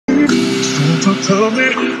Santa, tell me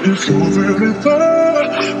if you're really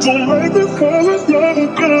there. Don't make me fall in love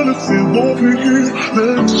again if you won't be here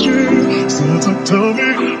next year. Santa, tell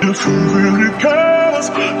me if you really cares,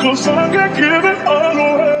 'cause I can't give it all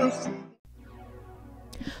away.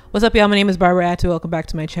 What's up, y'all? My name is Barbara Atewe. Welcome back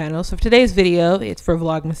to my channel. So for today's video, it's for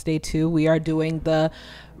Vlogmas Day 2. We are doing a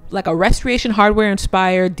restoration hardware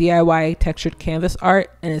inspired DIY textured canvas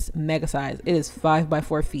art, and it's mega size. It is 5 by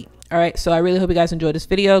 4 feet. All right, so I really hope you guys enjoyed this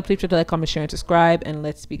video. Please try to like, comment, share, and subscribe, and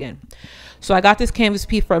let's begin. So I got this canvas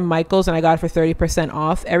piece from Michael's, and I got it for 30%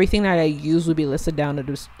 off. Everything that I use will be listed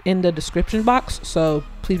down in the description box, so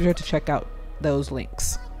please be sure to check out those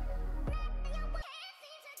links.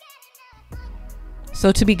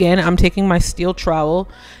 So to begin, I'm taking my steel trowel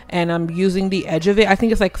and I'm using the edge of it. I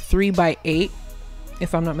think it's like 3 by 8,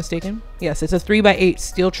 if I'm not mistaken. Yes, it's a 3 by 8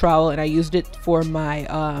 steel trowel, and I used it for my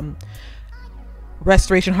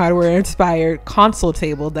restoration hardware inspired console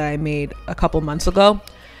table that I made a couple months ago.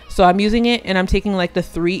 So I'm using it, and I'm taking like the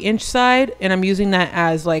 3-inch side, and I'm using that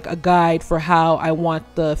as like a guide for how I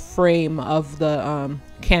want the frame of the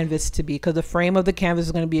canvas to be, because the frame of the canvas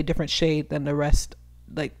is going to be a different shade than the rest,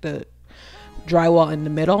 like the drywall in the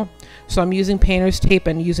middle. So I'm using painter's tape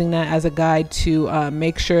and using that as a guide to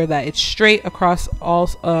make sure that it's straight across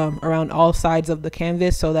all around all sides of the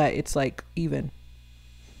canvas, so that it's like even.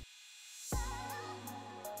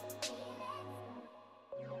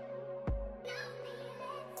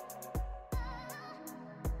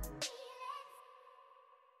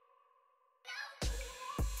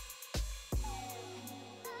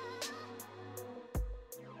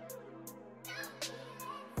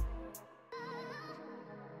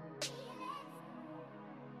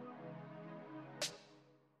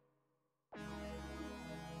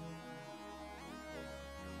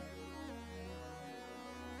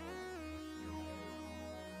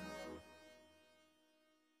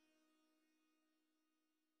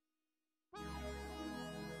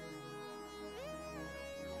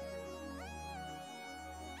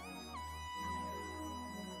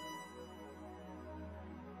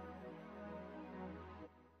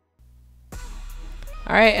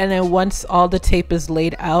 All right, and then once all the tape is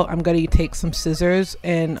laid out, I'm going to take some scissors,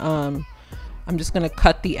 and I'm just going to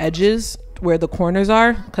cut the edges where the corners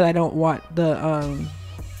are, because I don't want the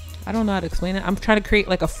I don't know how to explain it. I'm trying to create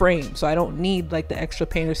like a frame, so I don't need like the extra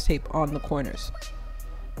painter's tape on the corners.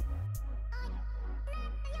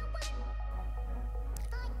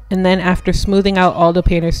 And then after smoothing out all the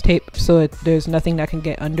painter's tape so there's nothing that can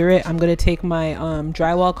get under it, I'm going to take my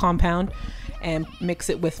drywall compound and mix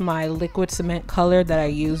it with my liquid cement color that I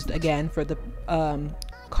used again for the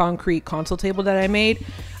concrete console table that I made.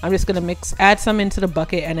 I'm just going to add some into the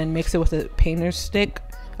bucket and then mix it with a paint stick,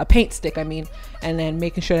 and then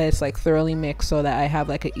making sure that it's like thoroughly mixed so that I have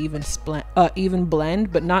like an even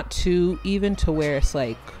blend, but not too even to where it's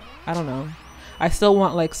like, I don't know. I still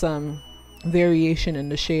want like some variation in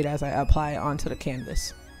the shade as I apply it onto the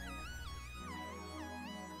canvas.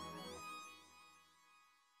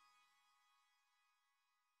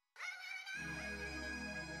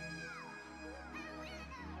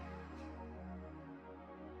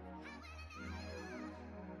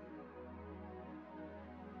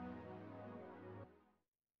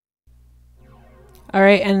 All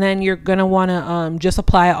right, and then you're gonna want to just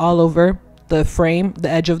apply it all over the frame, the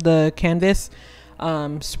edge of the canvas,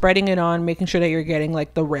 spreading it on, making sure that you're getting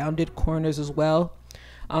like the rounded corners as well,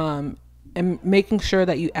 and making sure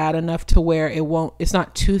that you add enough to where it's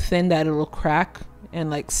not too thin that it'll crack and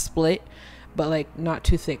like split, but like not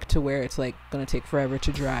too thick to where it's like gonna take forever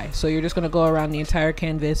to dry. So you're just gonna go around the entire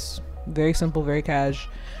canvas, very simple, very cash.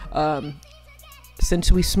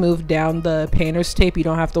 Since we smoothed down the painter's tape, you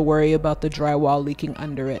don't have to worry about the drywall leaking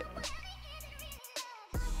under it.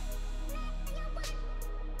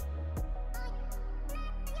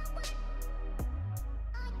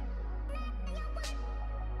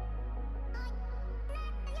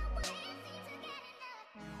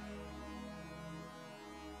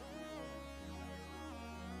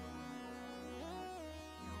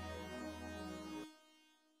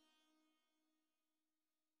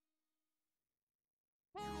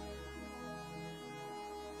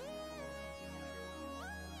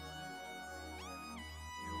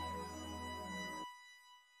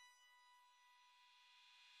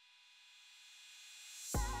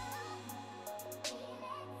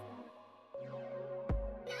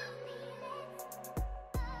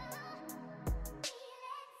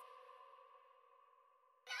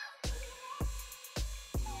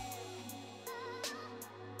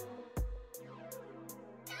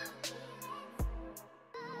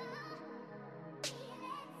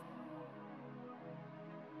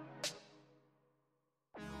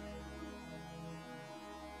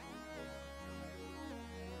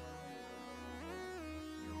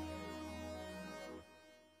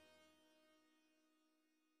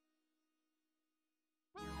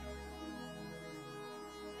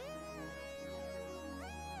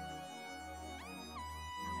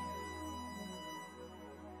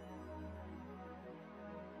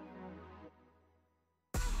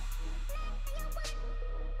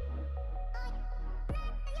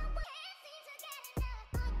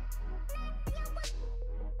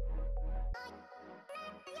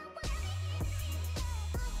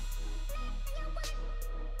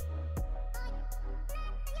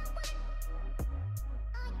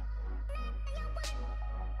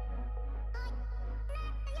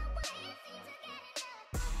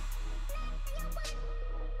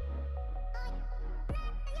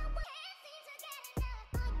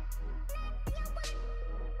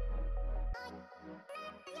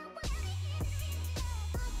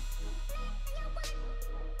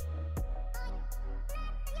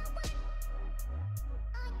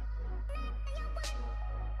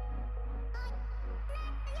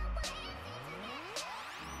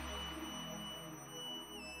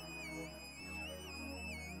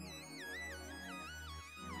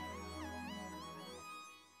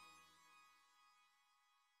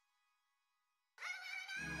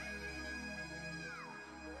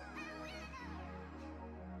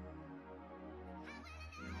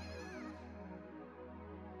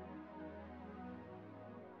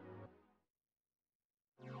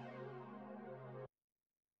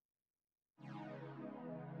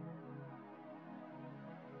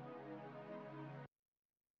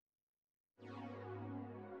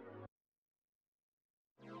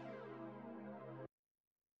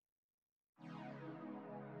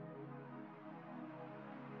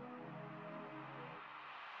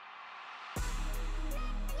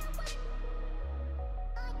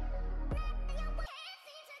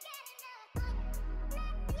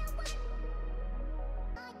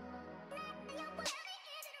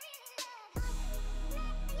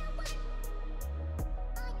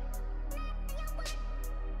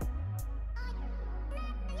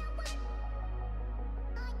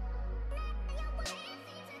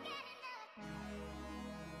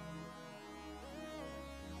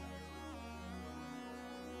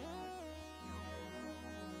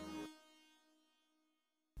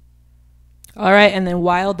 All right, and then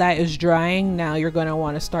while that is drying, now you're going to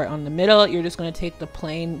want to start on the middle. You're just going to take the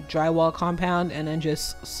plain drywall compound and then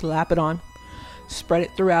just slap it on, spread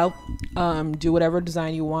it throughout, do whatever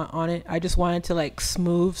design you want on it. I just wanted to like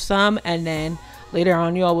smooth some, and then later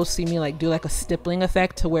on you all will see me like do like a stippling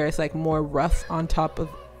effect to where it's like more rough on top of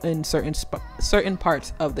in certain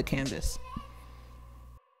parts of the canvas.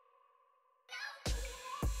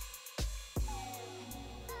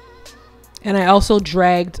 And I also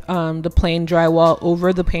dragged the plain drywall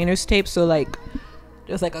over the painter's tape, so like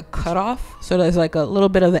there's like a cutoff, so there's like a little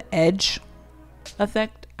bit of an edge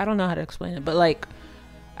effect. I don't know how to explain it, but like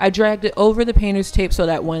I dragged it over the painter's tape so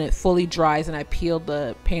that when it fully dries and I peeled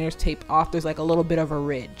the painter's tape off, there's like a little bit of a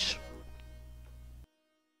ridge.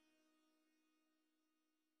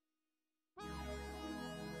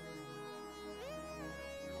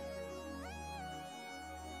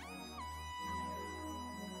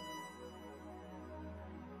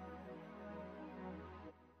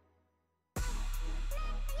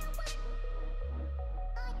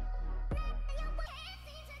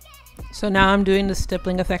 So now I'm doing the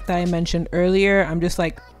stippling effect that I mentioned earlier. I'm just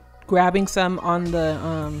like grabbing some on the,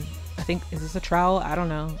 I think, is this a trowel? I don't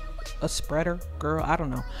know. A spreader? Girl, I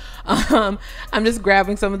don't know. I'm just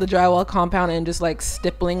grabbing some of the drywall compound and just like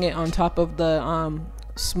stippling it on top of the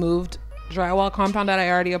smoothed drywall compound that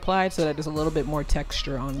I already applied, so that there's a little bit more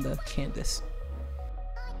texture on the canvas.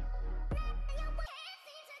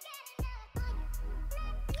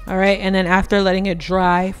 All right, and then after letting it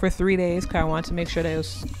dry for 3 days, because I want to make sure that it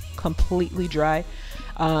was completely dry,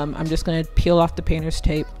 I'm just gonna peel off the painter's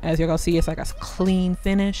tape. As you're gonna see, it's like a clean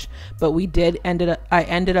finish, but I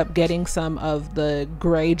ended up getting some of the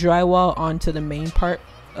gray drywall onto the main part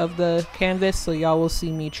of the canvas, so y'all will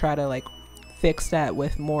see me try to like fix that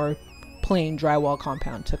with more plain drywall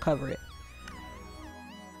compound to cover it.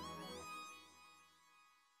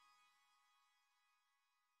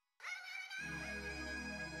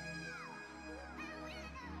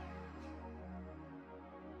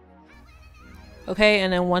 Okay,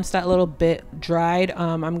 and then once that little bit dried,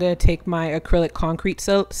 I'm gonna take my acrylic concrete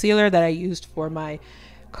sealer that I used for my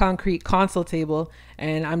concrete console table,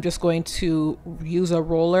 and I'm just going to use a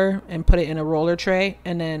roller and put it in a roller tray,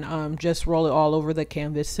 and then just roll it all over the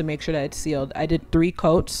canvas to make sure that it's sealed. I did 3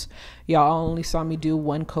 coats. Y'all only saw me do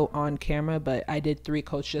 1 coat on camera, but I did 3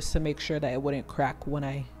 coats just to make sure that it wouldn't crack when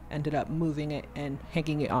I ended up moving it and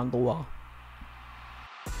hanging it on the wall.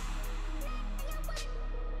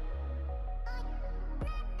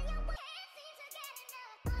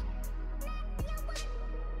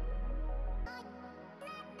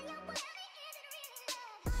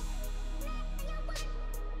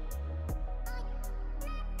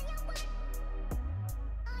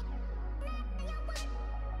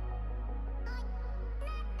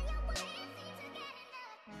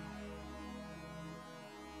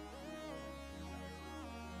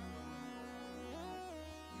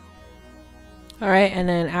 All right, and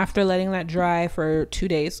then after letting that dry for 2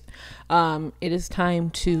 days, it is time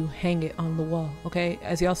to hang it on the wall. Okay,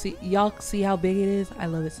 as y'all see how big it is. I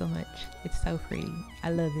love it so much. It's so pretty. I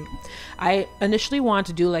love it. I initially wanted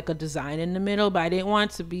to do like a design in the middle, but I didn't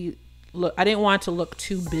want to look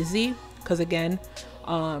too busy, because again,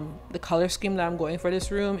 the color scheme that I'm going for this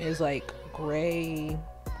room is like gray,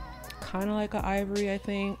 kind of like an ivory, I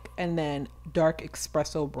think, and then dark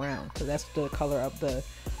espresso brown, because that's the color of the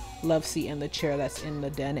love seat and the chair that's in the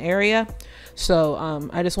den area. So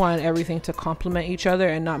I just wanted everything to complement each other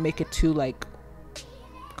and not make it too like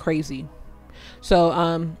crazy.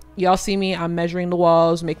 So y'all see me, I'm measuring the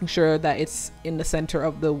walls, making sure that it's in the center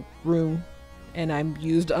of the room, and I'm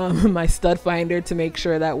used my stud finder to make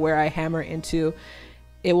sure that where I hammer into,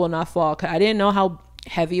 it will not fall, because I didn't know how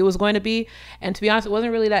heavy it was going to be, and to be honest, it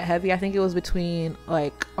wasn't really that heavy. I think it was between,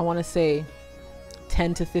 like, I want to say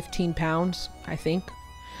 10 to 15 pounds, I think.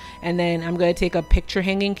 And then I'm going to take a picture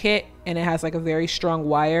hanging kit, and it has like a very strong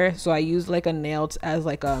wire, so I used like a nail as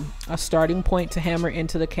like a starting point to hammer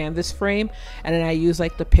into the canvas frame, and then I used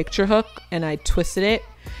like the picture hook and I twisted it,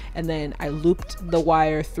 and then I looped the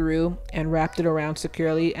wire through and wrapped it around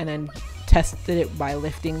securely, and then tested it by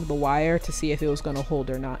lifting the wire to see if it was going to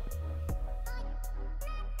hold or not.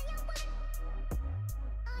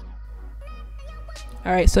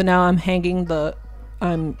 All right, so now I'm hammering the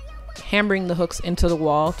hooks into the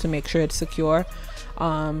wall to make sure it's secure.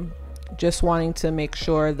 Just wanting to make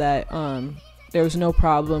sure that there's no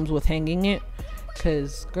problems with hanging it,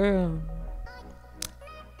 because girl,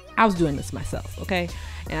 I was doing this myself, okay,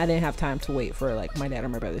 and I didn't have time to wait for like my dad or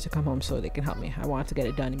my brother to come home so they can help me. I wanted to get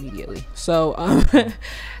it done immediately. So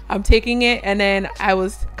I'm taking it, and then I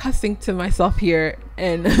was cussing to myself here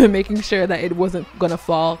and making sure that it wasn't gonna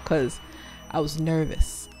fall, because I was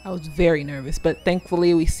nervous. I was very nervous, but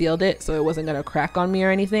thankfully we sealed it so it wasn't gonna crack on me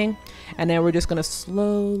or anything. And then we're just gonna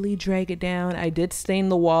slowly drag it down. I did stain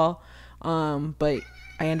the wall, but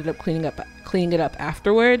I ended up cleaning it up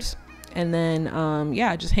afterwards. And then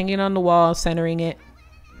yeah, just hanging on the wall, centering it.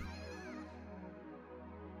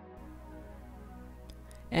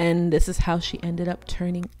 And this is how she ended up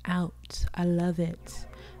turning out. I love it.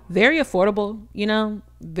 Very affordable, you know,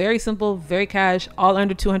 very simple, very cash, all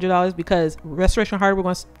under $200, because Restoration Hardware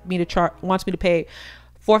wants me to pay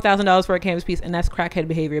 $4,000 for a canvas piece, and that's crackhead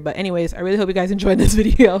behavior. But anyways, I really hope you guys enjoyed this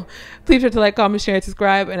video. Please sure to like, comment, share, and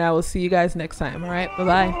subscribe, and I will see you guys next time. All right,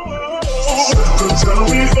 bye-bye.